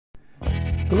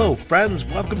Hello, friends.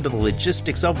 Welcome to the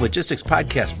Logistics of Logistics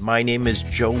podcast. My name is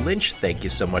Joe Lynch. Thank you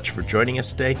so much for joining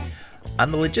us today.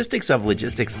 On the Logistics of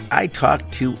Logistics, I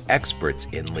talk to experts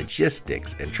in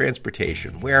logistics and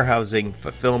transportation, warehousing,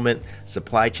 fulfillment,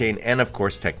 supply chain, and of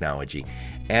course, technology.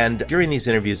 And during these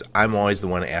interviews, I'm always the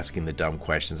one asking the dumb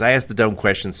questions. I ask the dumb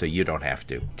questions so you don't have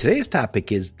to. Today's topic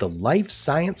is the life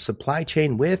science supply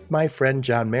chain with my friend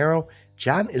John Marrow.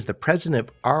 John is the president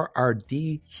of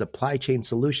RRD Supply Chain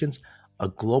Solutions, a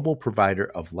global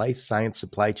provider of life science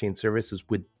supply chain services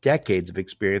with decades of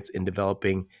experience in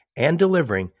developing and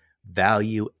delivering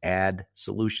value-add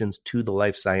solutions to the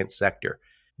life science sector.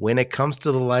 When it comes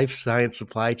to the life science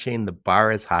supply chain, the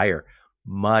bar is higher,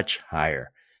 much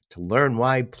higher. To learn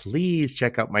why, please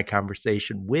check out my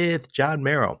conversation with John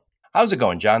Marrow. How's it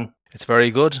going, John? It's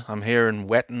very good. I'm here in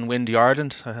wet and windy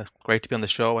Ireland. Great to be on the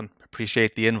show and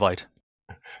appreciate the invite.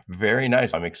 Very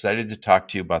nice. I'm excited to talk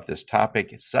to you about this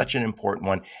topic. It's such an important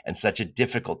one and such a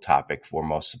difficult topic for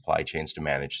most supply chains to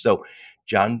manage. So,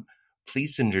 John,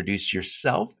 please introduce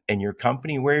yourself and your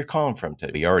company, where you're calling from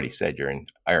today. You already said you're in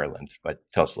Ireland, but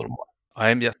tell us a little more.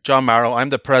 I'm John Marrow. I'm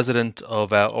the president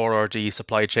of RRD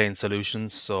Supply Chain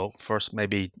Solutions. So first,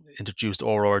 maybe introduce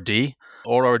RRD.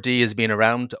 RRD has been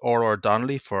around, RR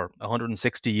Donnelly, for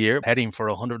 160 years, heading for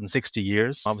 160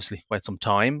 years, obviously quite some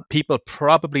time. People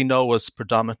probably know us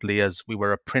predominantly as we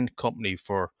were a print company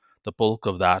for the bulk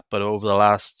of that. But over the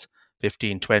last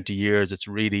 15, 20 years, it's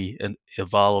really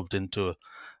evolved into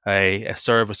a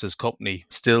services company,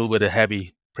 still with a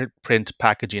heavy print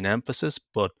packaging emphasis,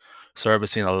 but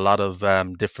servicing a lot of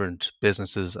different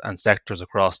businesses and sectors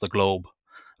across the globe.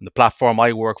 And the platform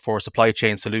I work for, Supply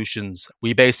Chain Solutions,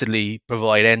 we basically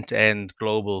provide end-to-end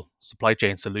global supply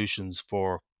chain solutions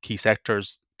for key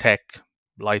sectors, tech,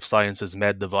 life sciences,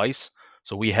 med device.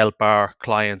 So we help our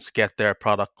clients get their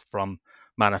product from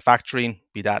manufacturing,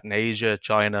 be that in Asia,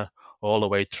 China, all the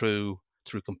way through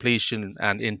completion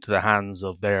and into the hands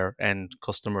of their end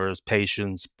customers,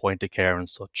 patients, point of care and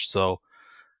such. So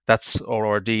that's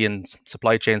RRD and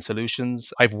Supply Chain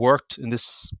Solutions. I've worked in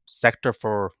this sector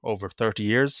for over 30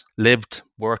 years,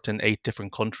 worked in 8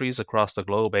 different countries across the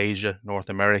globe, Asia, North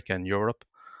America, and Europe.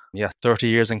 30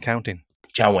 years and counting.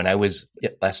 John, when I was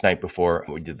last night before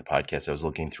we did the podcast, I was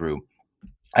looking through.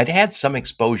 I'd had some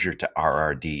exposure to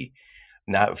RRD.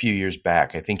 Not a few years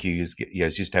back. I think you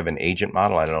guys used to have an agent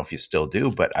model. I don't know if you still do,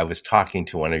 but I was talking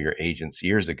to one of your agents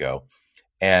years ago,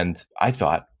 and I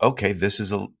thought, okay, this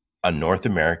is a North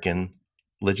American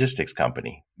logistics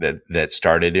company that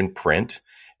started in print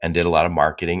and did a lot of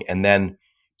marketing. And then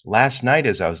last night,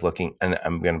 as I was looking, and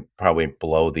I'm going to probably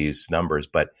blow these numbers,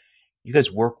 but you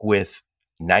guys work with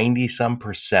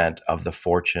 90% of the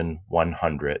Fortune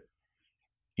 100.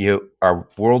 You are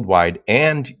worldwide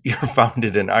and you're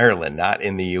founded in Ireland, not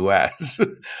in the US.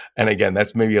 And again,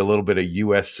 that's maybe a little bit of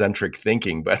US centric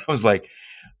thinking, but I was like,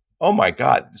 oh my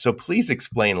God. So please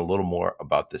explain a little more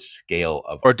about the scale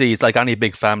of RRD. It's like any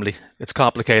big family. It's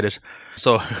complicated.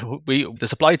 So the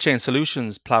Supply Chain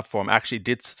Solutions platform actually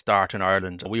did start in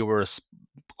Ireland. We were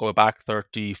going back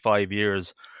 35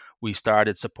 years. We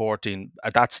started supporting,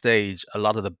 at that stage, a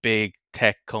lot of the big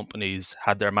tech companies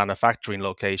had their manufacturing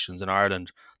locations in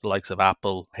Ireland, the likes of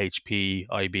Apple, HP,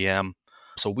 IBM.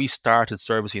 So we started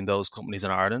servicing those companies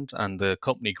in Ireland, and the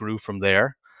company grew from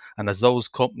there. And as those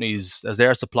companies, as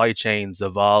their supply chains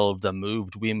evolved and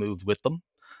moved, we moved with them.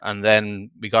 And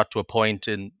then we got to a point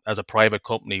as a private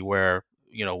company where,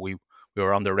 we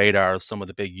were on the radar of some of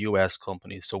the big US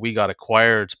companies. So we got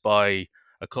acquired by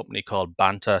a company called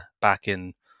Banta back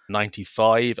in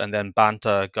 95, and then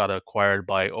Banta got acquired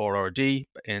by RRD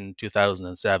in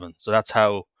 2007. So that's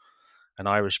how an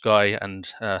Irish guy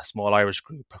and a small Irish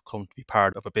group have come to be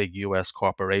part of a big US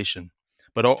corporation.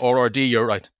 But RRD, you're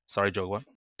right. Sorry, Joe, what?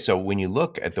 So when you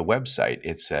look at the website,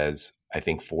 it says, I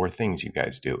think 4 things you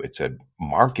guys do. It said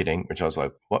marketing, which I was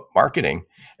like, what marketing?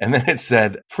 And then it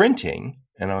said printing.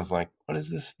 And I was like, what is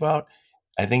this about?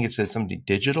 I think it said something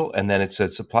digital. And then it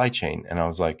said supply chain. And I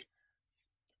was like,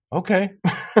 okay.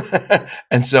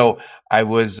 And so I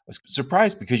was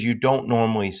surprised because you don't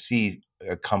normally see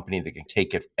a company that can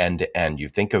take it end to end. You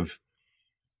think of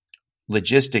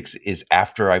logistics is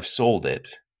after I've sold it,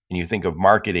 and you think of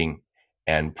marketing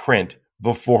and print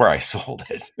before I sold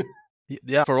it.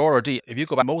 Yeah, for RRD, if you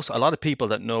go back, a lot of people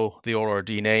that know the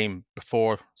RRD name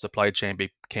before supply chain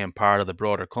became part of the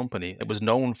broader company, it was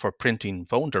known for printing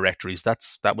phone directories.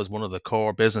 That was one of the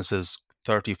core businesses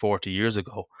 30, 40 years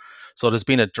ago. So there's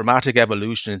been a dramatic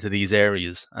evolution into these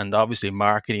areas. And obviously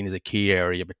marketing is a key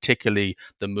area, particularly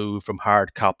the move from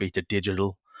hard copy to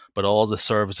digital, but all the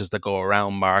services that go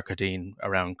around marketing,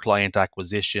 around client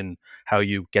acquisition, how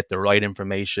you get the right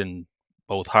information,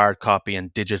 both hard copy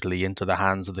and digitally into the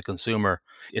hands of the consumer,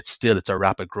 it's a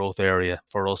rapid growth area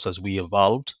for us as we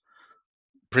evolved.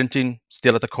 Printing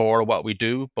still at the core of what we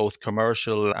do, both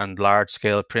commercial and large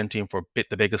scale printing for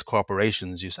the biggest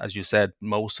corporations. As you said,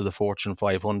 most of the Fortune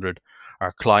 500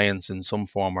 are clients in some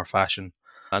form or fashion.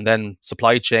 And then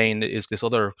supply chain is this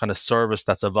other kind of service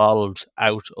that's evolved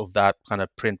out of that kind of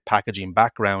print packaging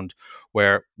background,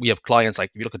 where we have clients,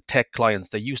 like if you look at tech clients,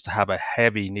 they used to have a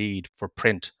heavy need for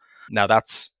print. Now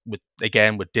that's with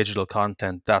digital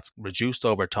content, that's reduced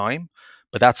over time,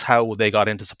 but that's how they got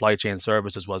into supply chain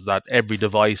services, was that every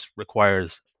device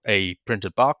requires a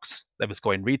printed box. If it's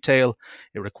going retail,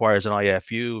 it requires an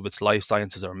IFU. If it's life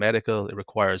sciences or medical, it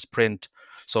requires print.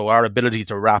 So our ability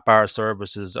to wrap our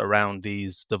services around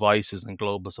these devices and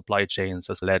global supply chains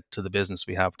has led to the business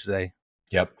we have today.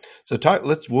 Yep. So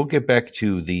we'll get back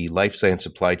to the life science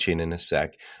supply chain in a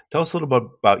sec. Tell us a little bit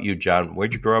about you, John.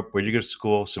 Where'd you grow up? Where'd you go to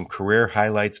school? Some career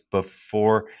highlights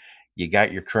before you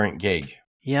got your current gig.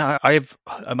 Yeah,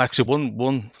 I'm actually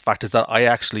one fact is that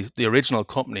the original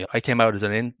company, I came out as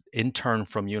an intern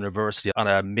from university on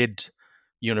a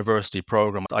mid-university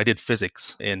program. I did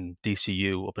physics in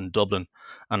DCU up in Dublin,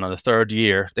 and on the third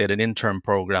year they had an intern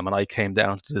program, and I came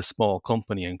down to this small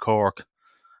company in Cork,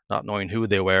 not knowing who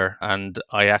they were, and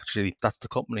that's the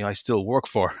company I still work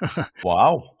for.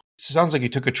 Wow. Sounds like you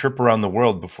took a trip around the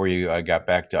world before you got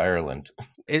back to Ireland.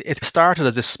 It started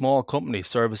as a small company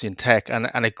servicing tech,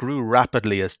 and it grew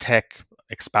rapidly as tech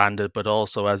expanded, but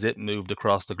also as it moved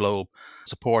across the globe,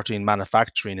 supporting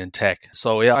manufacturing in tech.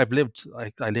 So yeah, I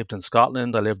lived in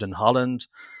Scotland, I lived in Holland,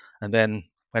 and then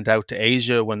went out to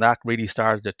Asia when that really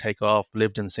started to take off.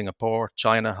 Lived in Singapore,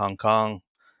 China, Hong Kong,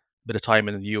 bit of time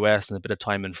in the US and a bit of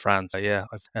time in France. Yeah,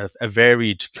 I've a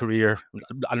varied career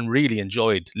and really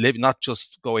enjoyed living, not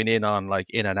just going in on like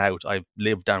in and out. I've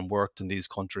lived and worked in these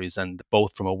countries, and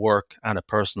both from a work and a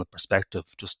personal perspective,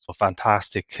 just a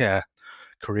fantastic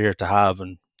career to have,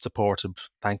 and supported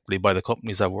thankfully by the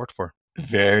companies I've worked for.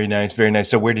 Very nice, very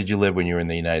nice. So where did you live when you were in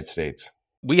the United States?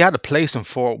 We had a place in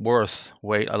Fort Worth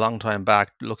a long time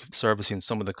back, servicing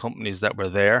some of the companies that were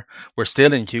there. We're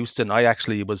still in Houston. I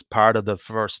actually was I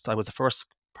was the first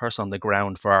person on the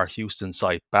ground for our Houston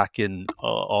site back in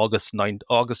August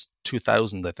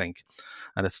 2000, I think.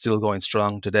 And it's still going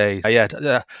strong today.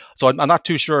 So I'm not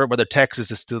too sure whether Texas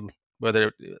is still,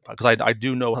 because I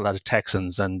do know a lot of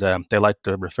Texans, and they like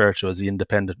to refer to as the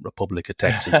independent Republic of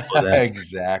Texas. But,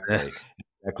 Exactly.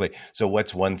 So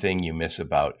what's one thing you miss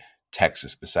about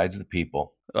Texas besides the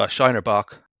people? Shiner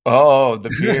Bock. Oh, the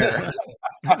beer.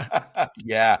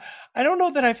 Yeah. I don't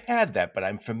know that I've had that, but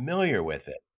I'm familiar with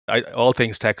it. All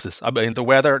things Texas. I mean, the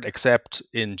weather, except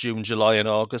in June, July, and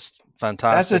August,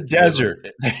 fantastic. That's a desert.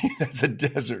 That's a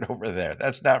desert over there.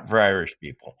 That's not for Irish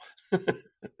people.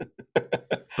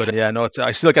 But yeah, no,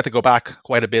 I still get to go back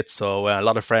quite a bit. So a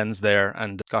lot of friends there,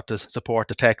 and got to support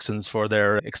the Texans for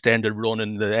their extended run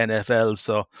in the NFL.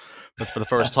 So, but for the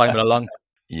first time in a long.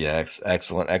 Yes,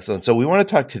 excellent. So we want to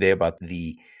talk today about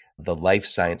the life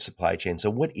science supply chain. So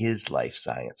what is life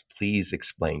science? Please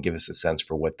explain. Give us a sense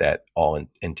for what that all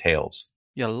entails.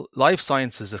 Yeah, life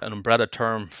science is an umbrella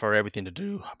term for everything to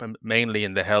do, mainly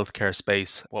in the healthcare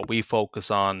space. What we focus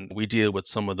on, we deal with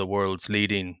some of the world's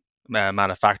leading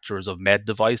manufacturers of med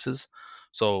devices.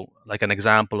 So, like an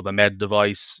example of a med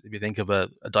device, if you think of a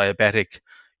diabetic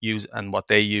and what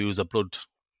they use, a blood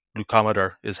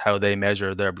glucometer is how they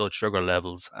measure their blood sugar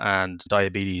levels, and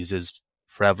diabetes is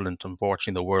prevalent,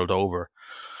 unfortunately, the world over.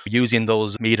 Using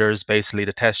those meters basically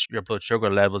to test your blood sugar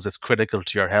levels is critical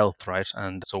to your health, right?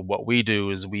 And so what we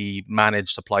do is we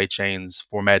manage supply chains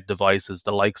for med devices,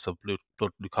 the likes of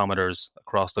blood glucometers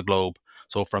across the globe.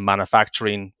 So from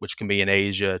manufacturing, which can be in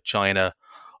Asia, China,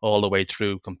 all the way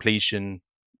through completion,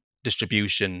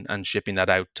 distribution, and shipping that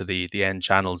out to the end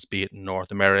channels, be it in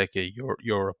North America,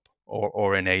 Europe,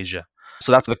 or in Asia.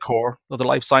 So that's the core of the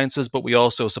life sciences, but we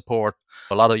also support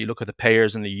you look at the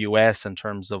payers in the US in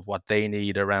terms of what they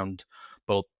need around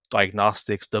both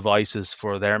diagnostics devices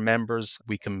for their members.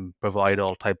 We can provide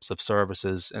all types of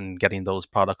services in getting those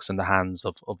products in the hands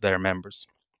of their members.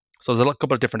 So there's a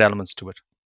couple of different elements to it.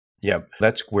 Yeah,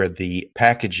 that's where the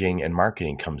packaging and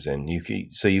marketing comes in.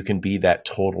 You can be that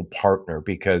total partner,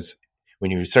 because when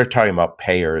you start talking about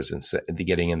payers and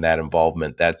getting in that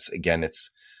involvement, that's, again, it's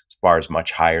bars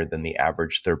much higher than the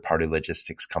average third-party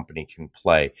logistics company can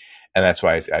play. And that's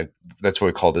why that's why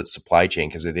we called it supply chain,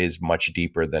 because it is much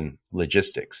deeper than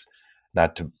logistics.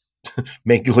 Not to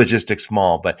make logistics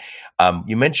small, but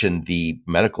you mentioned the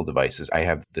medical devices. I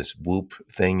have this Whoop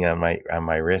thing on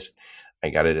my wrist. I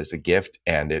got it as a gift,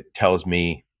 and it tells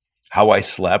me how I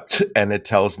slept, and it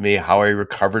tells me how I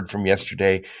recovered from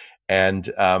yesterday. and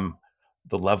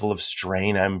the level of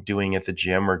strain I'm doing at the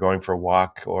gym or going for a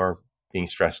walk or being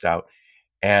stressed out.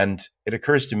 And it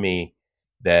occurs to me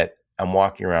that I'm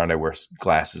walking around, I wear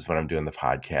glasses when I'm doing the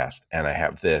podcast, and I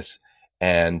have this.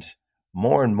 And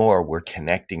more, we're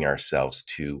connecting ourselves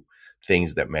to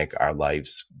things that make our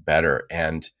lives better.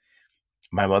 And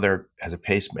my mother has a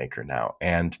pacemaker now,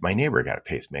 and my neighbor got a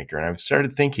pacemaker. And I've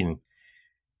started thinking,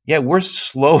 yeah, we're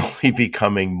slowly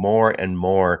becoming more and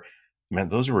more. Man,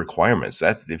 those are requirements.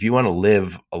 That's if you want to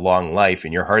live a long life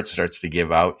and your heart starts to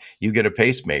give out, you get a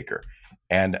pacemaker.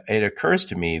 And it occurs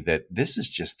to me that this is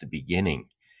just the beginning.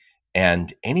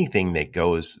 And anything that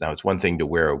goes now, it's one thing to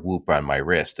wear a whoop on my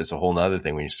wrist. It's a whole other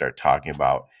thing when you start talking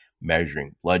about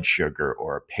measuring blood sugar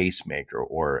or a pacemaker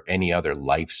or any other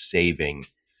life saving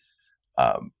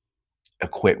um,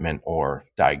 equipment or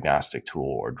diagnostic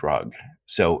tool or drug.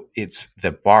 So it's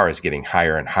the bar is getting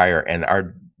higher and higher. And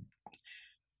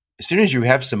as soon as you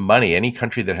have some money, any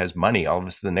country that has money, all of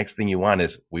a sudden the next thing you want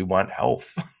is we want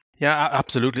health. Yeah,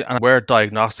 absolutely. And where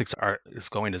diagnostics are is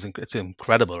going is it's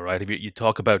incredible, right? If you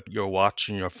talk about your watch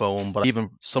and your phone, but even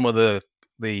some of the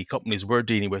companies we're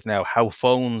dealing with now, how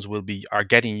phones are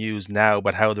getting used now,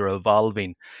 but how they're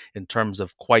evolving in terms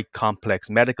of quite complex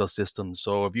medical systems.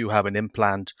 So if you have an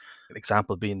implant, an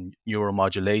example being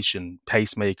neuromodulation,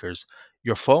 pacemakers,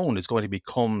 your phone is going to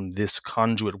become this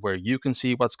conduit where you can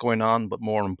see what's going on, but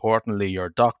more importantly, your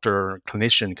doctor,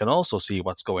 clinician can also see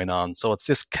what's going on. So it's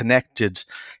this connected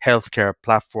healthcare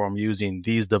platform using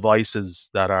these devices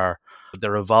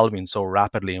they're evolving so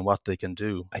rapidly in what they can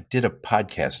do. I did a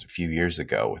podcast a few years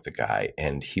ago with a guy,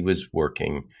 and he was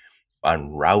working on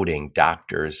routing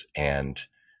doctors and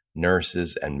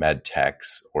nurses and med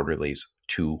techs, orderlies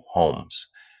to homes.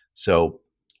 So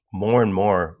more and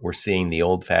more, we're seeing the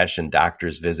old fashioned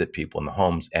doctors visit people in the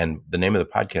homes. And the name of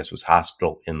the podcast was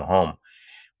Hospital in the Home,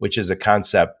 which is a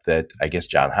concept that I guess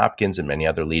Johns Hopkins and many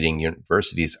other leading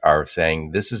universities are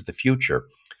saying this is the future.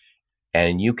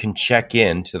 And you can check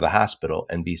in to the hospital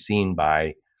and be seen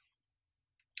by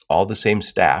all the same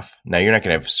staff. Now, you're not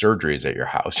going to have surgeries at your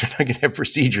house. You're not going to have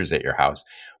procedures at your house,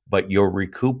 but your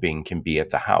recouping can be at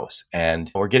the house. And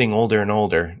we're getting older and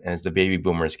older. As the baby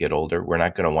boomers get older, we're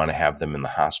not going to want to have them in the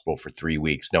hospital for 3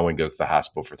 weeks. No one goes to the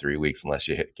hospital for 3 weeks unless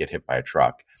you get hit by a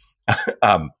truck.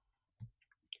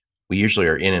 We usually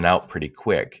are in and out pretty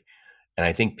quick. And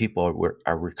I think people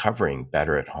are recovering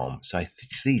better at home. So I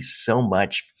see so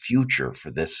much future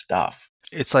for this stuff.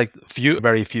 It's like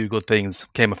very few good things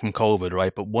came from COVID,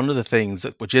 right? But one of the things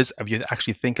which is, if you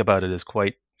actually think about it, is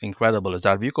quite incredible is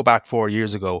that if you go back 4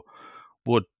 years ago,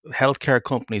 would healthcare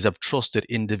companies have trusted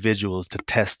individuals to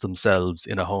test themselves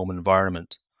in a home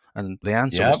environment? And the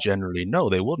answer was Yep. generally no,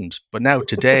 they wouldn't. But now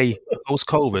today, post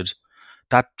COVID,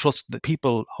 that trust that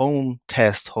people home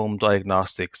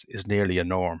diagnostics is nearly a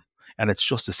norm. And it's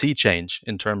just a sea change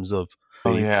in terms of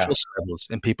Oh, the yeah. trust levels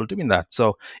in people doing that.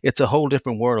 So it's a whole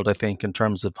different world, I think, in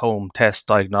terms of home test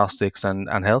diagnostics and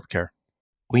healthcare.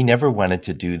 We never wanted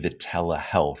to do the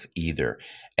telehealth either.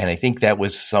 And I think that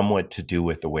was somewhat to do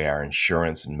with the way our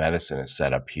insurance and medicine is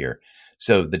set up here.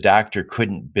 So the doctor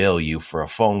couldn't bill you for a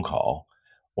phone call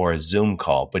or a Zoom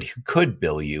call, but he could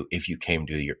bill you if you came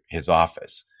to his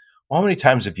office. Well, how many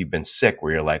times have you been sick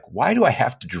where you're like, why do I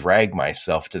have to drag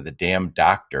myself to the damn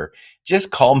doctor?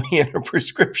 Just call me in a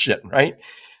prescription, right?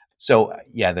 So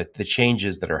yeah, the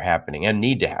changes that are happening and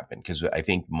need to happen, because I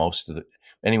think most of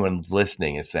anyone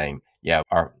listening is saying, yeah,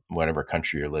 our whatever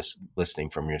country you're listening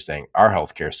from, you're saying our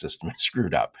healthcare system is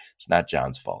screwed up. It's not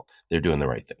John's fault. They're doing the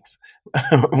right things.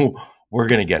 We're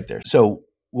going to get there. So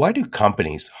why do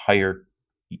companies hire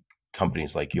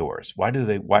companies like yours? Why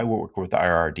work with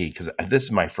IRD? Because this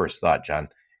is my first thought, John.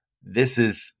 This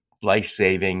is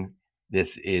life-saving.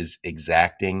 This is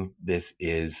exacting. This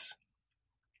is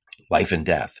life and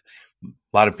death. A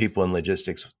lot of people in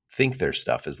logistics think their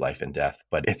stuff is life and death,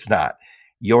 but it's not.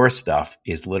 Your stuff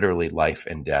is literally life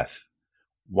and death.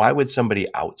 Why would somebody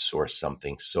outsource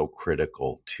something so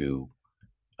critical to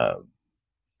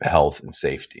health and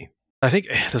safety? I think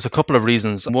there's a couple of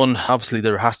reasons. One, obviously,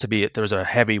 there's a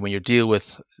heavy, when you deal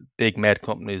with big med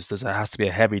companies, has to be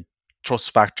a heavy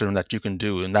trust factor in that you can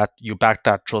do, and that you back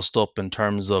that trust up in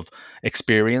terms of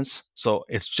experience. So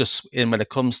it's just when it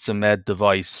comes to med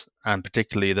device and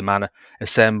particularly the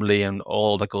assembly and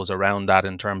all that goes around that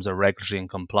in terms of regulatory and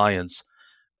compliance,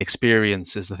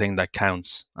 experience is the thing that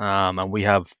counts. And we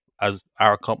have, as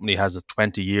our company has a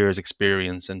 20 years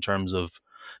experience in terms of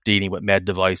dealing with med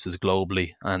devices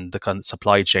globally and the kind of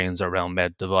supply chains around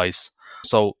med device.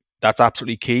 So that's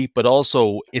absolutely key, but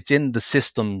also it's in the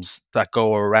systems that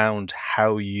go around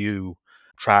how you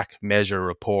track, measure,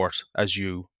 report as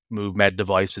you move med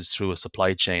devices through a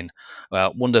supply chain.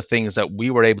 One of the things that we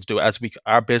were able to do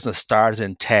our business started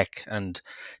in tech, and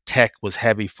tech was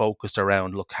heavy focused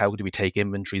around, look, how do we take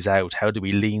inventories out? How do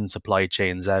we lean supply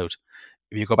chains out?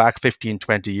 If you go back 15,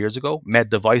 20 years ago, med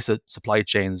device supply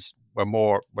chains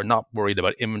were not worried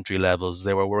about inventory levels.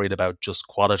 They were worried about just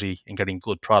quality and getting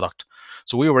good product.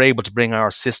 So we were able to bring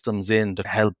our systems in to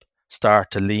help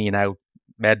start to lean out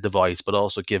med device, but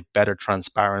also give better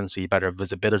transparency, better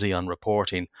visibility on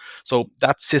reporting. So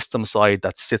that system side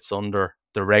that sits under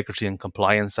the regulatory and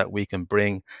compliance that we can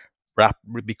bring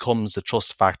becomes the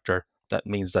trust factor. That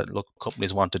means that, look,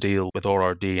 companies want to deal with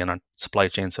ORD and supply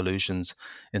chain solutions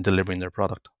in delivering their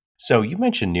product. So you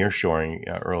mentioned nearshoring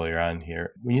earlier on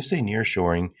here. When you say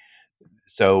nearshoring,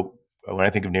 so when I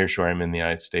think of nearshoring in the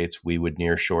United States, we would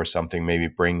nearshore something, maybe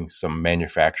bring some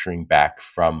manufacturing back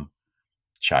from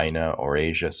China or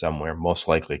Asia somewhere, most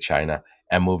likely China,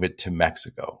 and move it to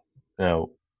Mexico. Now,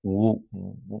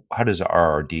 how does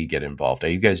RRD get involved?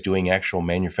 Are you guys doing actual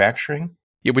manufacturing?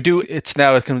 Yeah, we do. It's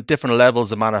now at different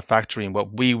levels of manufacturing.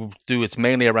 What we do, it's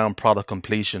mainly around product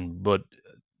completion. But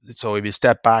so if you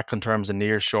step back in terms of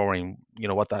nearshoring,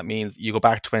 what that means. You go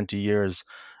back 20 years.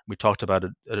 We talked about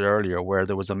it earlier, where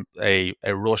there was a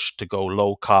rush to go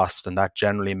low cost, and that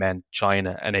generally meant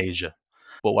China and Asia.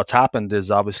 But what's happened is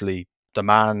obviously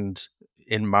demand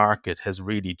in market has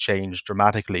really changed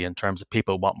dramatically in terms of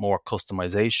people want more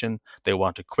customization. They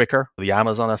want it quicker. The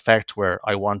Amazon effect, where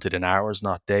I want it in hours,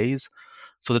 not days.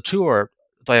 So the two are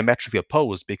diametrically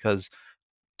opposed, because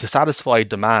to satisfy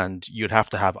demand, you'd have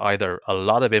to have either a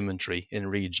lot of inventory in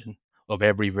region of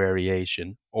every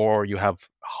variation, or you have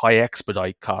high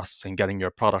expedite costs in getting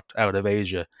your product out of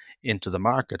Asia into the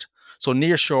market. So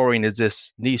nearshoring is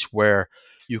this niche where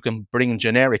you can bring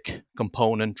generic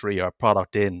componentry or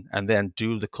product in and then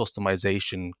do the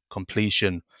customization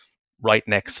completion right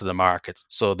next to the market.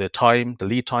 So the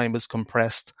lead time is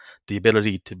compressed. The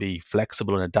ability to be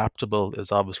flexible and adaptable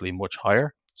is obviously much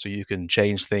higher. So you can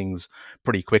change things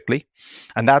pretty quickly.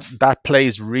 And that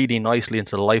plays really nicely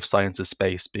into the life sciences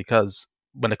space, because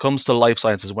when it comes to life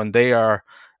sciences, when they are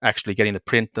actually getting the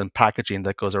print and packaging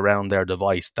that goes around their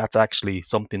device, that's actually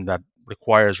something that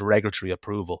requires regulatory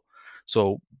approval.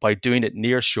 So by doing it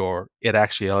near shore, it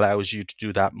actually allows you to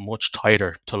do that much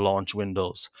tighter to launch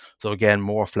windows. So again,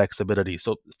 more flexibility.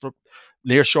 So for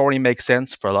nearshoring makes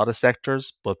sense for a lot of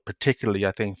sectors, but particularly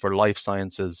I think for life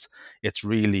sciences, it's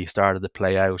really started to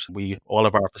play out. All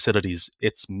of our facilities,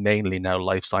 it's mainly now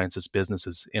life sciences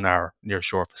businesses in our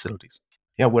nearshore facilities.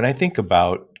 Yeah, when I think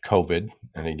about COVID,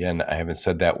 and again, I haven't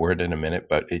said that word in a minute,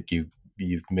 but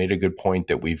you've made a good point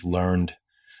that we've learned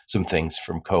some things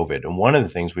from COVID. And one of the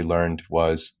things we learned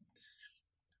was,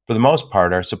 for the most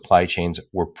part, our supply chains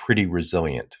were pretty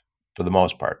resilient. For the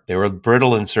most part, they were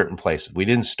brittle in certain places. We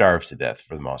didn't starve to death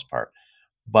for the most part.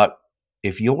 But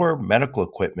if your medical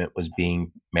equipment was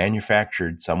being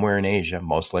manufactured somewhere in Asia,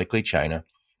 most likely China,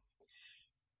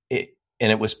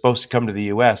 and it was supposed to come to the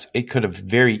U.S., it could have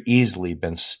very easily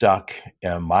been stuck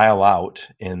a mile out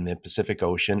in the Pacific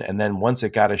Ocean. And then once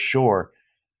it got ashore,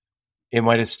 it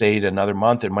might have stayed another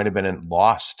month. It might have been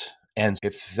lost. And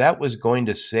if that was going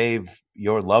to save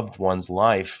your loved one's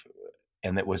life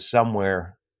and it was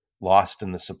somewhere lost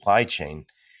in the supply chain,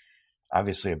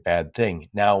 obviously a bad thing.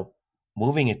 Now,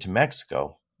 moving it to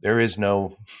Mexico, there is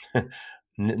no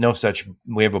such,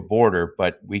 we have a border,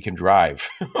 but we can drive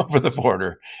over the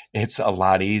border. It's a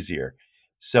lot easier.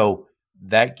 So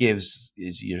that gives,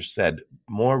 as you said,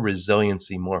 more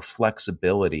resiliency, more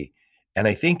flexibility. And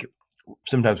I think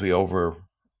sometimes we over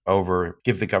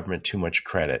give the government too much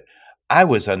credit. I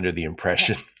was under the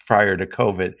impression prior to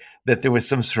COVID that there was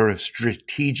some sort of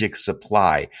strategic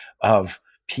supply of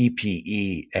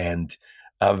PPE and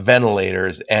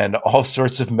ventilators and all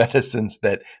sorts of medicines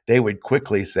that they would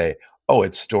quickly say, oh,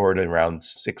 it's stored in around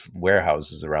 6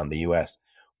 warehouses around the US.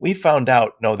 We found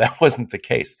out, no, that wasn't the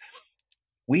case.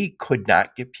 We could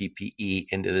not get PPE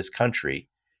into this country.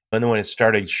 And then when it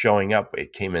started showing up,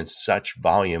 it came in such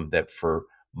volume that for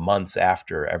months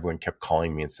after, everyone kept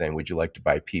calling me and saying, would you like to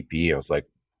buy PPE? I was like,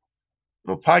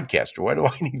 I'm a podcaster. Why do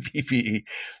I need PPE?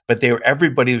 But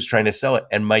everybody was trying to sell it.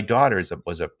 And my daughter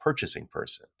was a purchasing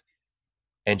person.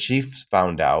 And she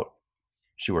found out,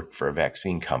 she worked for a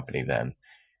vaccine company then.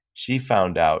 She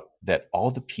found out that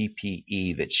all the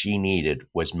PPE that she needed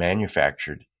was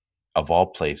manufactured, of all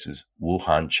places,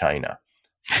 Wuhan, China.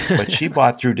 But she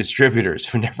bought through distributors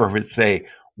who never would say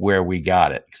where we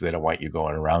got it because they don't want you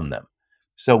going around them.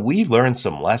 So we learned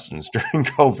some lessons during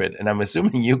COVID. And I'm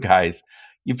assuming you guys,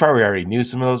 you probably already knew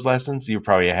some of those lessons. You're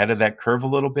probably ahead of that curve a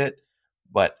little bit.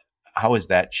 But how has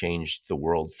that changed the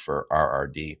world for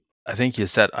RRD? I think you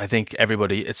said, I think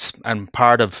everybody, and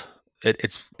part of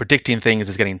it's predicting things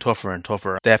is getting tougher and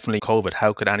tougher. Definitely COVID.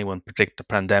 How could anyone predict the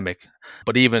pandemic?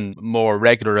 But even more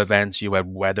regular events, you have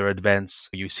weather events.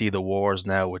 You see the wars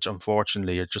now, which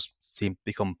unfortunately it just seem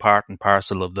become part and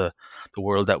parcel of the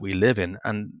world that we live in.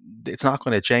 And it's not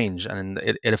going to change. And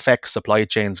it affects supply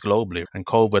chains globally. And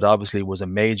COVID obviously was a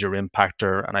major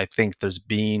impactor. And I think there's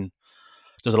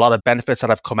a lot of benefits that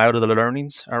have come out of the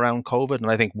learnings around COVID. And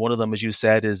I think one of them, as you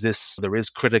said, is this: there is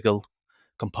critical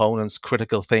components,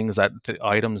 critical things, that the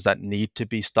items that need to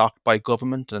be stocked by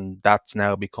government. And that's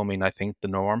now becoming, I think, the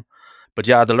norm. But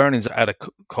yeah, the learnings out of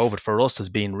COVID for us has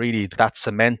been really that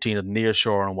cementing of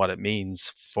nearshore and what it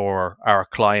means for our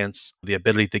clients, the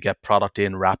ability to get product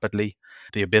in rapidly,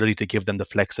 the ability to give them the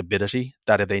flexibility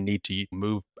that if they need to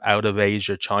move out of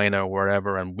Asia, China, or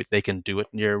wherever, and they can do it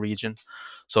near a region.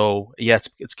 So yeah,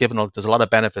 it's given there's a lot of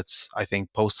benefits, I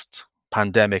think, post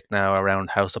pandemic now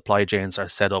around how supply chains are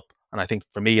set up. And I think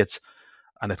for me,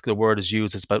 and if the word is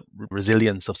used, it's about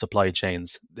resilience of supply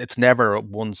chains. It's never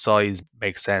one size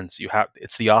makes sense.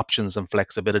 It's the options and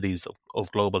flexibilities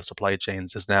of global supply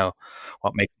chains is now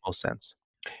what makes most sense.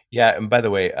 Yeah, and by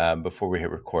the way, before we hit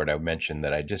record, I mentioned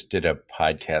that I just did a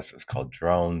podcast. It was called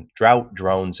Drought,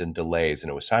 Drones, and Delays, and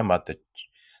it was talking about the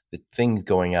things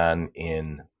going on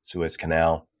in Suez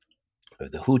Canal,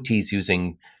 the Houthis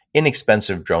using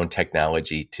inexpensive drone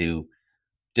technology to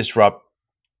disrupt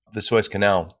the Suez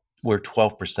Canal, where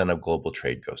 12% of global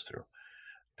trade goes through.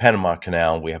 Panama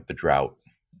Canal, we have the drought.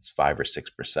 It's 5 or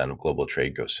 6% of global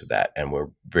trade goes through that, and we're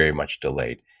very much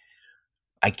delayed.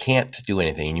 I can't do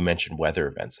anything. And you mentioned weather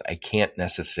events. I can't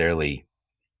necessarily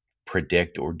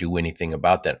predict or do anything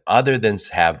about that other than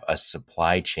have a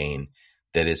supply chain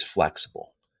that is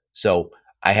flexible. So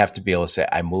I have to be able to say,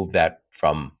 I move that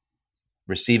from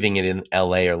receiving it in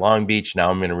LA or Long Beach. Now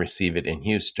I'm going to receive it in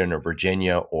Houston or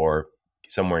Virginia or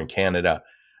somewhere in Canada,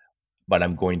 but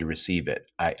I'm going to receive it.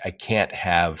 I can't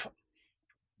have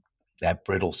that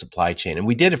brittle supply chain. And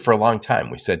we did it for a long time.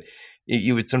 We said,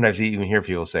 you would sometimes even hear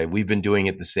people say, we've been doing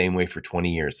it the same way for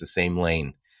 20 years, the same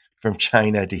lane from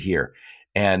China to here,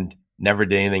 and never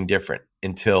did anything different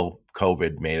until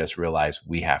COVID made us realize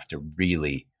we have to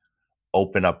really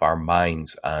open up our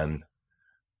minds on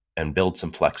and build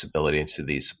some flexibility into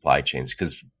these supply chains,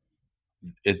 because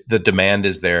the demand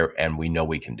is there and we know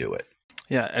we can do it.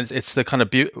 Yeah, and it's the kind of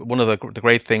one of the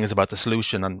great things about the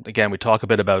solution. And again, we talk a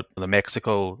bit about the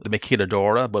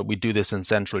maquiladora, but we do this in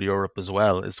Central Europe as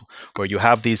well, is where you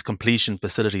have these completion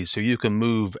facilities, so you can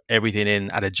move everything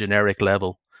in at a generic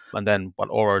level. And then what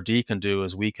ORD can do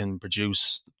is we can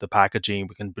produce the packaging,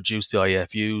 we can produce the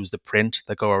IFUs, the print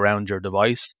that go around your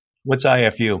device. What's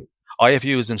IFU?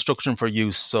 IFU is instruction for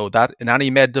use, so that in any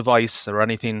med device or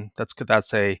anything that's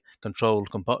a controlled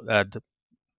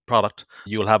product,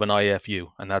 you'll have an IFU,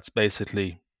 and that's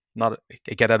basically not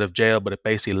a get out of jail, but it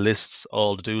basically lists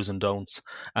all the do's and don'ts,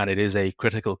 and it is a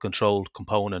critical controlled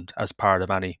component as part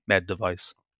of any med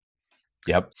device.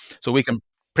 Yep. So we can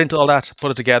print all that,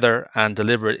 put it together, and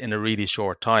deliver it in a really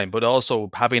short time. But also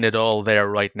having it all there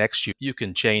right next to you, you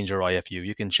can change your IFU,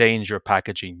 you can change your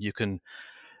packaging, you can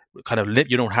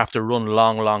you don't have to run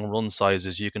long run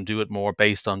sizes. You can do it more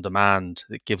based on demand.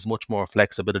 It gives much more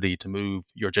flexibility to move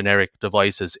your generic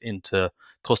devices into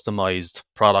customized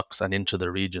products and into the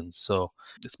regions. So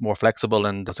it's more flexible,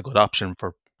 and that's a good option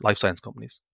for life science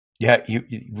companies. Yeah,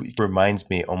 it reminds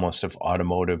me almost of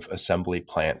automotive assembly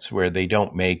plants where they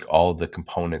don't make all the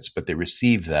components, but they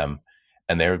receive them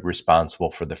and they're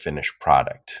responsible for the finished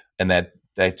product. And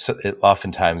that's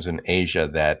oftentimes in Asia,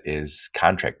 that is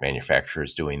contract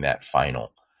manufacturers doing that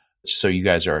final. So you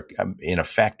guys are in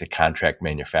effect a contract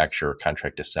manufacturer,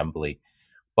 contract assembly.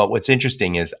 But what's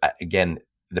interesting is, again,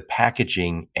 the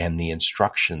packaging and the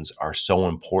instructions are so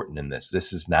important in this.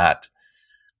 This is not,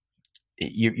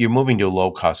 you're moving to a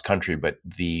low cost country, but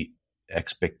the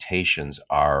expectations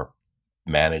are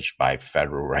managed by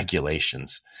federal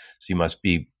regulations. So you must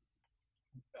be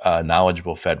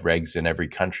knowledgeable Fed regs in every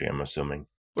country, I'm assuming.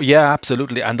 Well, yeah,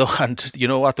 absolutely. And you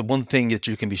know what? The one thing that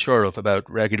you can be sure of about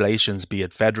regulations, be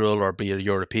it federal or be it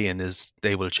European, is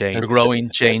they will change. They're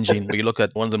growing, changing. You look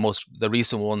at one of the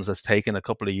recent ones that's taken a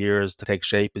couple of years to take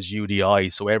shape is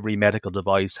UDI. So every medical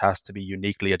device has to be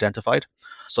uniquely identified.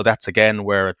 So that's again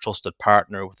where a trusted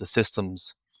partner with the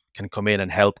systems can come in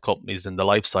and help companies in the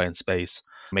life science space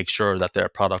make sure that their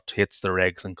product hits the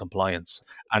regs and compliance.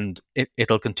 And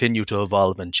it'll continue to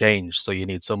evolve and change. So you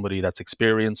need somebody that's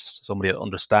experienced, somebody that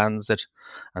understands it,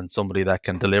 and somebody that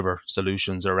can deliver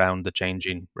solutions around the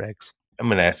changing regs. I'm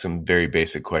going to ask some very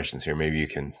basic questions here. Maybe you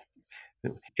can,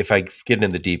 if I get in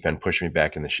the deep end, push me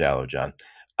back in the shallow, John.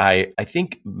 I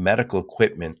think medical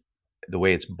equipment the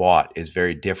way it's bought is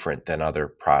very different than other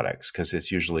products because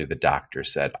it's usually the doctor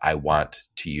said, I want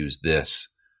to use this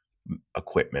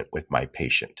equipment with my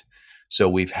patient. So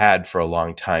we've had for a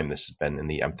long time, this has been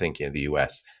I'm thinking of the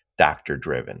US, doctor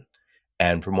driven.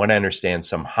 And from what I understand,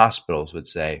 some hospitals would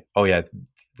say, oh, yeah,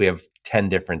 we have 10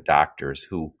 different doctors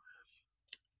who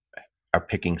are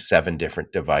picking 7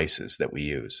 different devices that we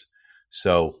use.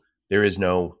 So there is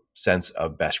no sense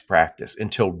of best practice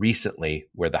until recently,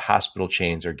 where the hospital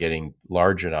chains are getting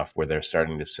large enough where they're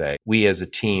starting to say, we as a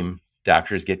team,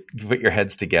 doctors, put your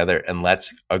heads together and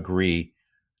let's agree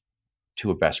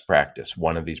to a best practice,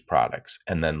 one of these products,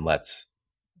 and then let's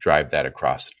drive that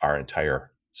across our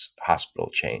entire hospital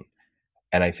chain.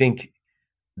 And I think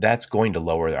that's going to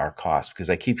lower our costs because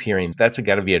I keep hearing that's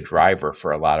got to be a driver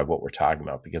for a lot of what we're talking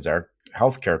about because our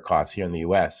healthcare costs here in the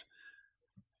US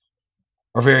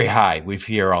are very high. We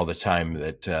hear all the time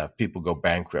that people go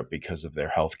bankrupt because of their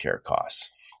healthcare costs,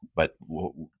 but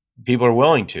people are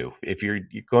willing to. If you're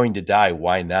going to die,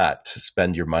 why not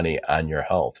spend your money on your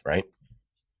health, right?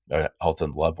 Health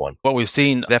and loved one. What we've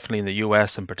seen definitely in the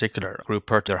US in particular, group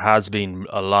purchase, there has been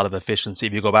a lot of efficiency.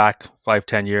 If you go back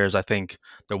 5-10 years, I think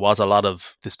there was a lot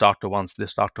of this doctor wants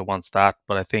that.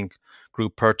 But I think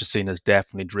group purchasing has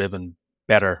definitely driven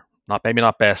better, maybe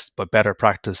not best, but better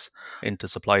practice into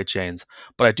supply chains.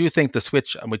 But I do think the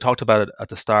switch, and we talked about it at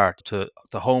the start, to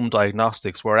the home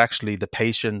diagnostics, where actually the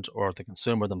patient or the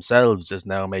consumer themselves is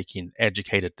now making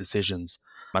educated decisions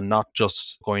and not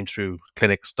just going through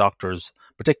clinics, doctors,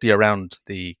 particularly around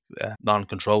the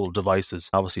non-controlled devices.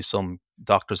 Obviously, some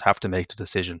doctors have to make the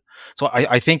decision. So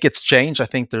I think it's changed. I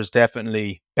think there's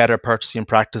definitely better purchasing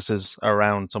practices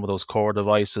around some of those core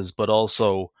devices, but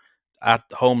also at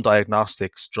home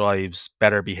diagnostics drives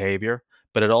better behavior,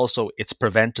 but it's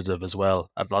preventative as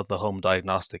well at a lot of the home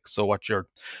diagnostics. So what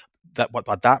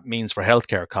that means for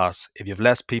healthcare costs, if you have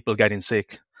less people getting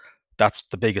sick, that's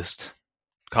the biggest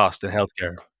cost in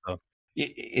healthcare. So.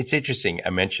 It's interesting. I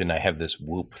mentioned I have this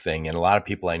Whoop thing, and a lot of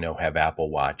people I know have Apple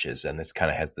Watches, and this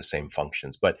kind of has the same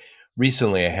functions. But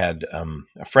recently I had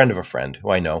a friend of a friend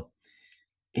who I know.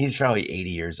 He's probably 80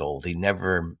 years old. He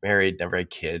never married, never had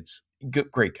kids. Good,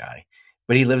 great guy.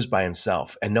 But he lives by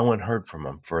himself, and no one heard from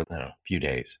him for a few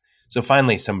days. So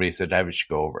finally somebody said, I should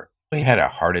go over. He had a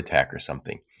heart attack or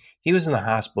something. He was in the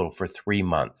hospital for 3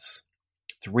 months.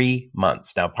 3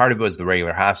 months. Now, part of it was the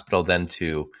regular hospital, then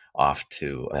off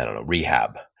to,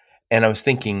 rehab. And I was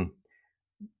thinking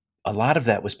a lot of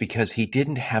that was because he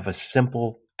didn't have a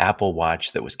simple Apple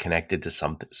Watch that was connected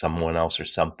to someone else or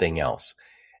something else.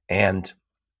 And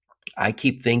I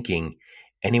keep thinking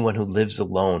anyone who lives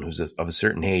alone, who's of a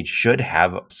certain age, should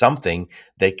have something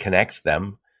that connects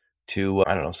them to,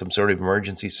 some sort of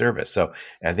emergency service. So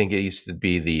I think it used to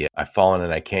be the I've fallen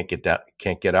and I can't get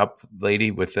up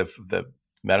lady with the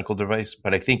medical device,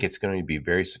 but I think it's going to be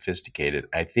very sophisticated.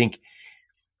 I think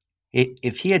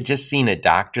if he had just seen a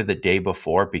doctor the day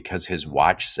before because his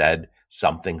watch said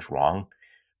something's wrong,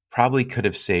 probably could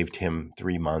have saved him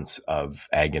 3 months of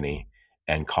agony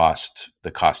and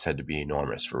the cost had to be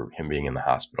enormous for him being in the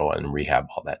hospital and rehab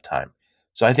all that time.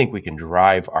 So I think we can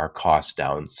drive our costs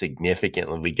down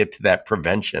significantly. We get to that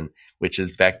prevention, which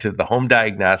is back to the home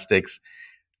diagnostics,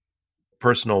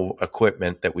 personal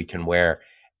equipment that we can wear,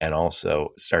 and also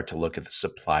start to look at the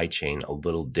supply chain a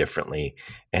little differently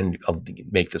and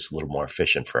make this a little more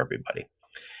efficient for everybody.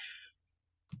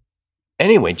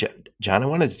 Anyway, John, I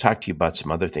wanted to talk to you about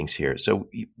some other things here. So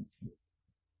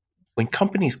when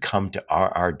companies come to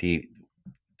RRD,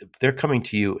 they're coming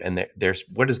to you and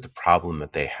what is the problem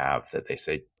that they have that they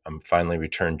say, I'm finally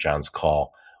returned John's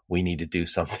call. We need to do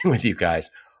something with you guys.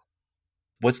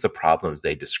 What's the problems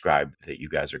they describe that you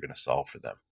guys are going to solve for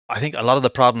them? I think a lot of the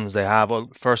problems they have, well,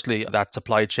 firstly, that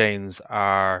supply chains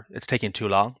it's taking too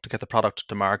long to get the product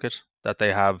to market, that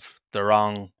they have the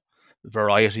wrong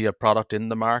variety of product in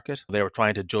the market. They were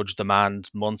trying to judge demand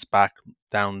months back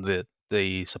down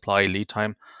the supply lead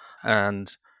time,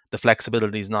 and the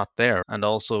flexibility is not there. And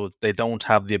also, they don't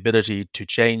have the ability to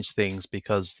change things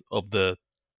because of the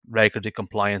regulatory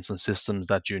compliance and systems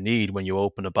that you need when you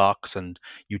open a box and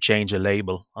you change a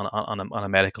label on a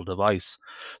medical device.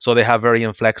 So they have very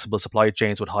inflexible supply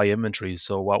chains with high inventories.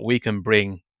 So what we can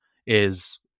bring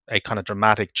is a kind of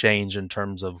dramatic change in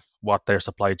terms of what their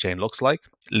supply chain looks like,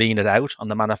 lean it out on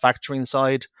the manufacturing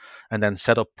side, and then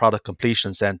set up product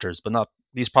completion centers. But not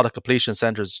these product completion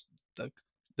centers,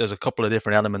 there's a couple of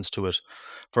different elements to it.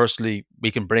 Firstly, we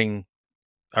can bring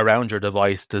around your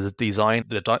device the design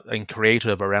and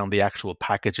creative around the actual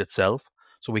package itself.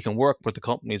 So we can work with the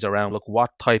companies around, look,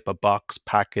 what type of box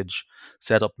package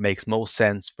setup makes most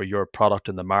sense for your product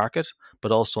in the market,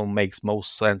 but also makes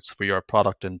most sense for your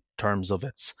product in terms of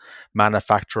its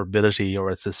manufacturability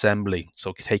or its assembly.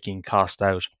 So taking cost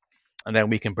out. And then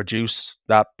we can produce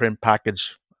that print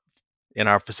package in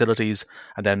our facilities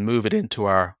and then move it into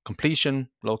our completion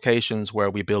locations where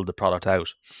we build the product out.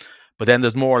 But then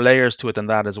there's more layers to it than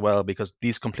that as well, because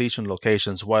these completion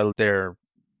locations, while they're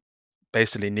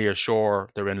basically near shore,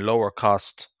 they're in lower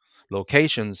cost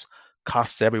locations,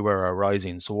 costs everywhere are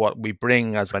rising. So what we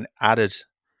bring as an added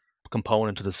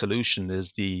component to the solution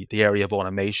is the area of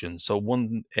automation. So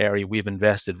one area we've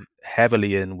invested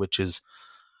heavily in, which is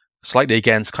slightly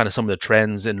against kind of some of the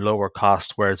trends in lower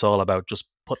cost, where it's all about just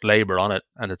put labor on it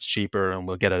and it's cheaper and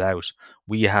we'll get it out.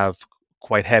 We have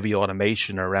quite heavy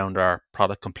automation around our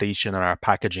product completion and our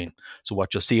packaging. So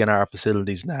what you'll see in our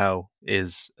facilities now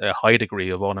is a high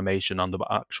degree of automation on the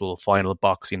actual final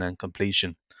boxing and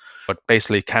completion. But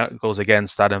basically goes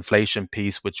against that inflation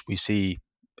piece, which we see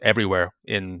everywhere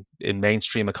in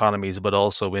mainstream economies, but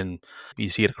also you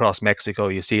see it across Mexico,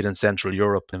 you see it in Central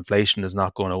Europe. Inflation is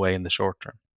not going away in the short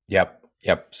term. Yep.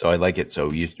 So I like it.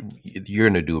 So you're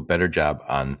going to do a better job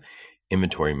on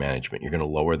inventory management. You're going to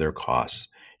lower their costs.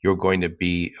 You're going to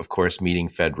be, of course, meeting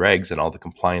Fed regs and all the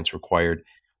compliance required.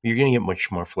 You're going to get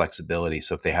much more flexibility.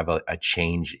 So if they have a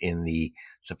change in the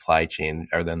supply chain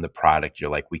or then the product, you're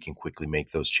like, we can quickly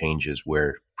make those changes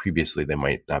where previously they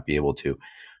might not be able to.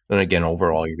 And again,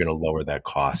 overall, you're going to lower that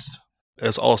cost.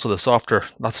 There's also the softer,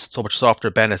 not so much softer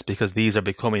benefits, because these are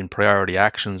becoming priority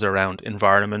actions around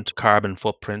environment, carbon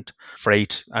footprint,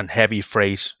 freight, and heavy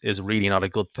freight is really not a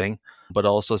good thing. But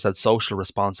also said social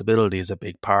responsibility is a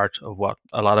big part of what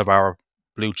a lot of our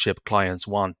blue chip clients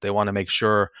want. They want to make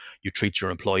sure you treat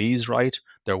your employees right,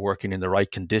 they're working in the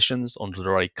right conditions, under the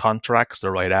right contracts,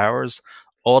 the right hours.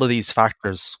 All of these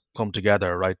factors come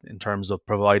together, right, in terms of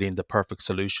providing the perfect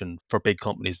solution for big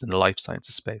companies in the life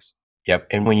sciences space. Yep.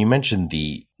 And when you mentioned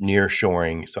the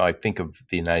nearshoring, so I think of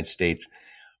the United States,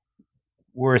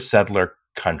 we're a settler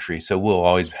country, so we'll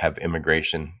always have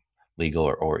immigration, legal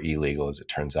or illegal, as it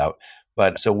turns out.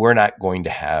 But so we're not going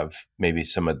to have maybe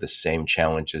some of the same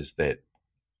challenges that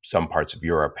some parts of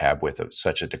Europe have with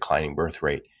such a declining birth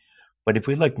rate. But if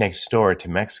we look next door to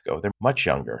Mexico, they're much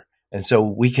younger. And so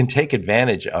we can take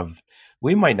advantage of,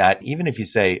 we might not, even if you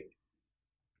say,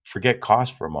 forget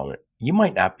cost for a moment, you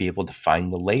might not be able to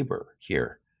find the labor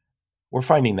here. We're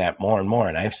finding that more and more.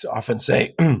 And I often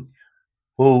say,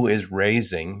 who is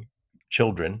raising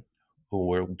children who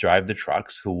will drive the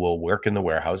trucks, who will work in the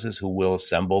warehouses, who will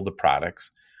assemble the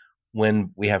products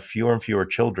when we have fewer and fewer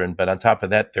children, but on top of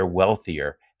that, they're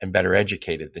wealthier and better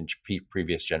educated than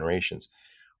previous generations.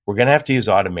 We're going to have to use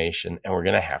automation, and we're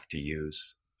going to have to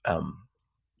use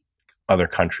other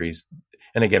countries.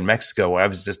 And again, Mexico, I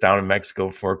was just down in Mexico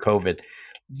before COVID,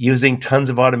 using tons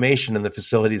of automation in the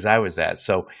facilities I was at.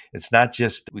 So it's not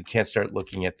just, we can't start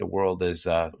looking at the world as,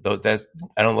 I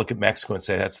don't look at Mexico and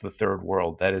say that's the third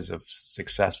world. That is a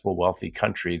successful, wealthy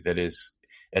country that is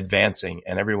advancing,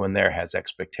 and everyone there has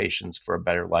expectations for a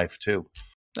better life too.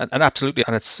 And absolutely.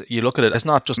 And you look at it, it's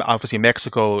not just, obviously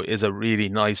Mexico is a really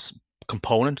nice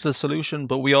component to the solution,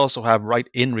 but we also have right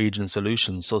in region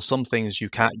solutions. So some things you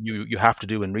have to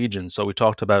do in region. So we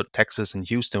talked about Texas and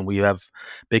Houston. We have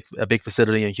a big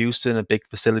facility in Houston, a big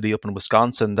facility up in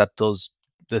Wisconsin that does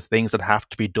the things that have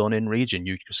to be done in region.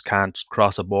 You just can't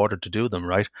cross a border to do them,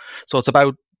 right? So it's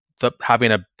about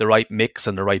having the right mix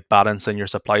and the right balance in your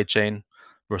supply chain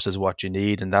versus what you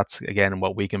need. And that's, again,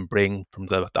 what we can bring from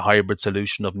the hybrid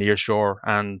solution of nearshore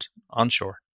and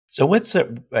onshore. So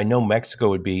I know Mexico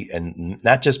would be, and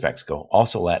not just Mexico,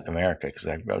 also Latin America, because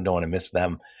I don't want to miss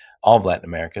them, all of Latin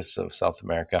America, so South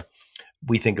America.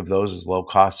 We think of those as low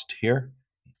cost here,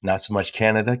 not so much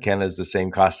Canada. Canada is the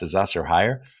same cost as us or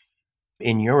higher.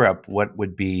 In Europe, what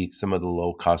would be some of the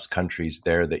low cost countries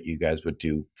there that you guys would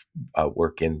do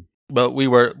work in?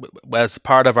 Well, as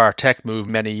part of our tech move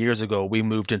many years ago,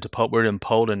 we're in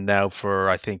Poland now for,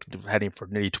 I think, heading for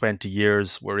nearly 20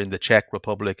 years. We're in the Czech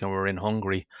Republic and we're in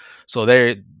Hungary. So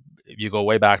if you go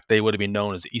way back, they would have been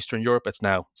known as Eastern Europe. It's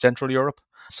now Central Europe.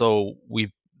 So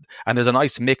and there's a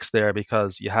nice mix there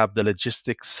because you have the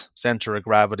logistics center of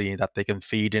gravity that they can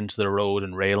feed into the road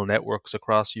and rail networks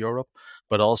across Europe.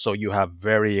 But also you have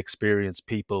very experienced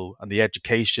people, and the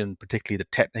education, particularly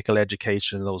the technical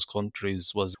education in those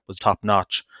countries was top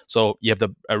notch. So you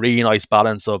have a really nice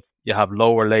balance of, you have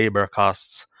lower labor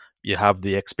costs, you have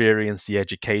the experience, the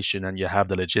education, and you have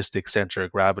the logistics center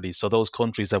of gravity. So those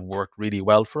countries have worked really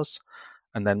well for us.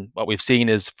 And then what we've seen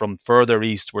is from further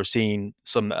east, we're seeing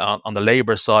some on the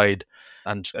labor side,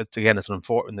 And again, it's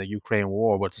in the Ukraine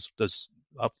war, but there's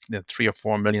up 3 or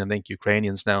 4 million, I think,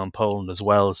 Ukrainians now in Poland as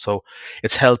well. So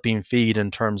it's helping feed in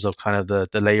terms of kind of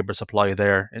the labor supply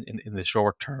there in the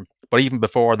short term. But even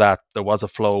before that, there was a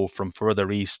flow from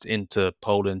further east into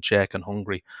Poland, Czech, and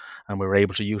Hungary, and we were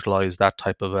able to utilize that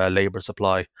type of labor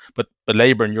supply. But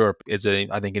labor in Europe is,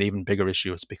 I think, an even bigger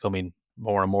issue. It's becoming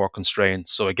more and more constrained.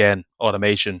 So again,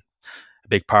 automation, a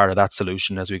big part of that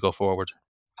solution as we go forward.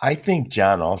 I think,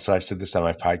 John, also, I've said this on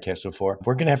my podcast before,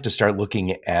 we're going to have to start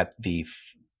looking at the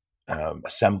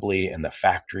assembly and the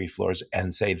factory floors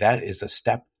and say that is a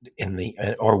step in the,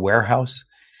 or warehouse.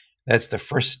 That's the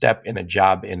first step in a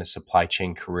job in a supply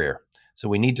chain career. So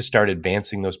we need to start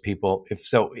advancing those people. If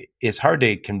so, it's hard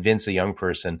to convince a young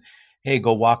person, hey,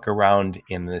 go walk around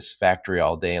in this factory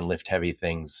all day and lift heavy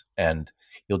things, and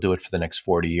you'll do it for the next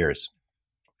 40 years.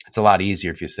 It's a lot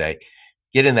easier if you say,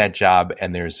 get in that job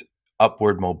and there's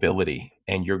upward mobility,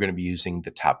 and you're going to be using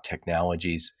the top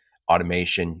technologies,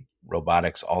 automation,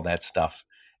 robotics, all that stuff.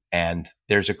 And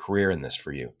there's a career in this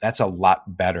for you. That's a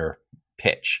lot better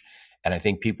pitch. And I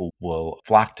think people will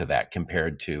flock to that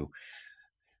compared to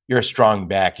you're a strong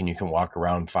back and you can walk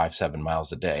around 5-7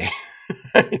 miles a day.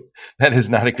 That is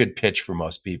not a good pitch for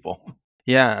most people.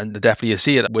 Yeah, and definitely you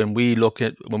see it when we look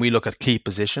at key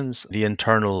positions. The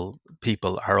internal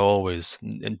people are always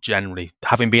generally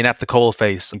having been at the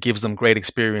coalface, and gives them great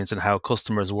experience in how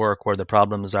customers work, where the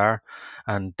problems are,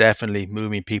 and definitely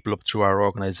moving people up through our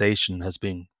organization has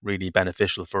been really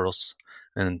beneficial for us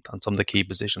and on some of the key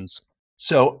positions.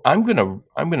 So I'm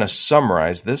gonna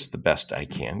summarize this the best I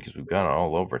can, because we've gone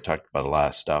all over, talked about a lot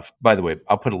of stuff. By the way,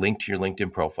 I'll put a link to your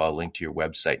LinkedIn profile, a link to your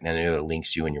website, and any other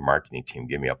links you and your marketing team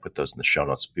give me. I'll put those in the show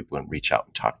notes so people can reach out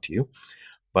and talk to you.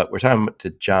 But we're talking to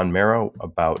John Marrow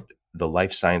about the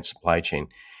life science supply chain.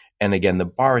 And again, the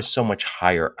bar is so much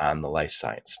higher on the life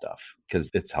science stuff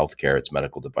because it's healthcare, it's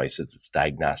medical devices, it's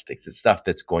diagnostics, it's stuff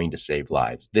that's going to save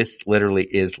lives. This literally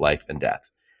is life and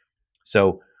death.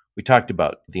 So we talked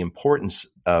about the importance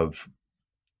of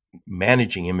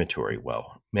managing inventory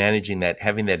well, managing that,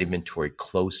 having that inventory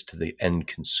close to the end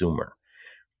consumer.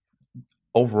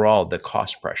 Overall, the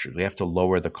cost pressures, we have to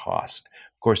lower the cost.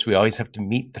 Of course, we always have to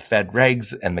meet the Fed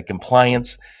regs and the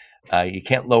compliance. You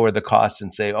can't lower the cost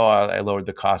and say, oh, I lowered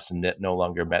the cost and it no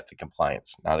longer met the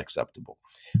compliance. Not acceptable.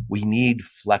 We need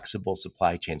flexible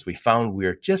supply chains. We found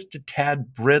we're just a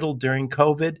tad brittle during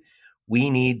COVID. We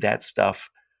need that stuff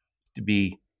to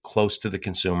be close to the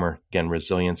consumer, again,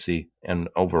 resiliency, and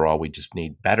overall, we just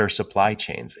need better supply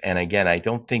chains. And again, I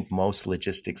don't think most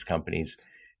logistics companies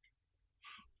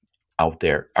out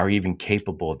there are even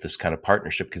capable of this kind of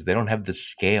partnership because they don't have the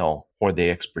scale or the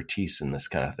expertise in this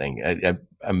kind of thing.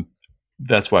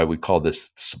 That's why we call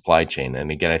this supply chain.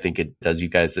 And again, I think it does you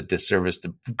guys a disservice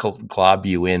to glob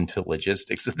you into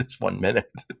logistics in this 1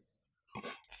 minute.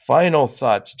 Final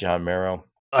thoughts, John Marrow.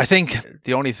 I think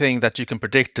the only thing that you can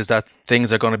predict is that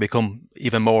things are going to become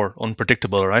even more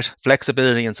unpredictable, right?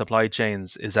 Flexibility in supply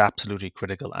chains is absolutely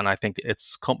critical. And I think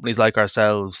it's companies like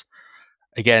ourselves,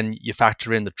 again, you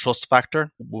factor in the trust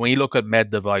factor. When you look at med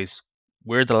device,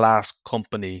 we're the last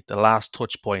company, the last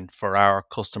touch point for our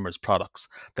customers' products.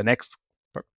 The next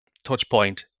touch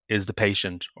point is the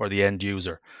patient or the end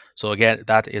user. So again,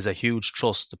 that is a huge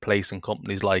trust to place in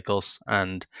companies like us.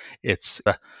 And it's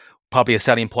probably a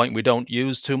selling point we don't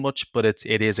use too much, but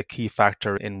it is a key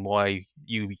factor in why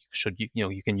you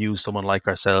can use someone like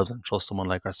ourselves and trust someone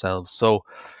like ourselves. So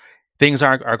things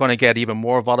are going to get even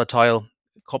more volatile.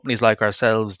 Companies like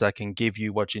ourselves that can give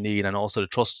you what you need, and also the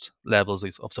trust levels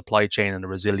of supply chain and the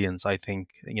resilience, I think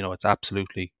it's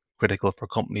absolutely critical for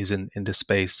companies in this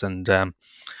space. And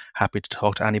happy to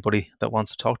talk to anybody that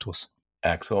wants to talk to us.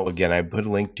 Excellent. Again, I put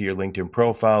a link to your LinkedIn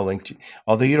profile,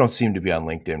 although you don't seem to be on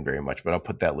LinkedIn very much, but I'll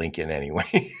put that link in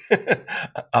anyway.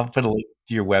 I'll put a link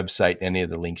to your website, any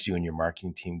of the links you and your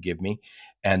marketing team give me.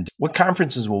 And what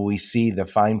conferences will we see the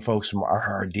fine folks from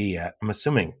RRD at? I'm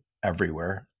assuming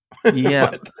everywhere.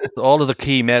 Yeah, all of the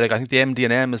key medic. I think the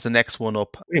MD&M is the next one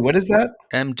up. Wait, what is that?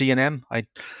 MD&M.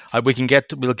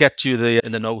 We'll get you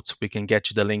in the notes. We can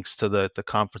get you the links to the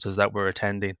conferences that we're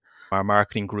attending. Our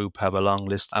marketing group have a long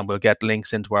list, and we'll get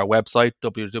links into our website,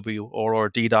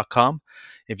 www.orrd.com.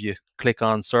 If you click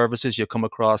on services, you'll come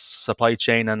across supply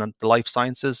chain and the life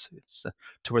sciences. It's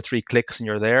 2 or 3 clicks and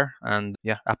you're there. And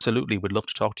yeah, absolutely. We'd love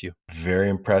to talk to you. Very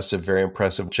impressive. Very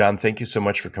impressive. John, thank you so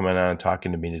much for coming on and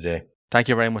talking to me today. Thank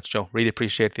you very much, Joe. Really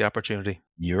appreciate the opportunity.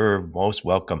 You're most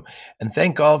welcome. And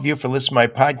thank all of you for listening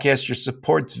to my podcast. Your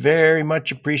support's very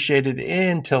much appreciated.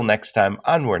 Until next time,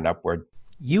 onward and upward.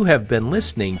 You have been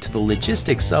listening to the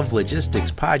Logistics of Logistics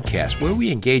podcast, where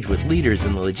we engage with leaders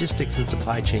in the logistics and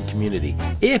supply chain community.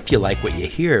 If you like what you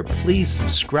hear, please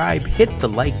subscribe, hit the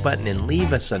like button, and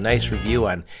leave us a nice review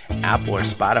on Apple or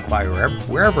Spotify or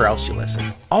wherever else you listen.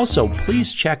 Also,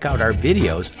 please check out our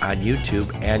videos on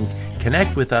YouTube and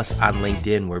connect with us on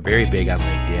LinkedIn. We're very big on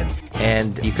LinkedIn.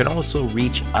 And you can also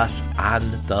reach us on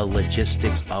the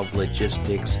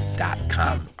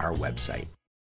logisticsoflogistics.com, our website.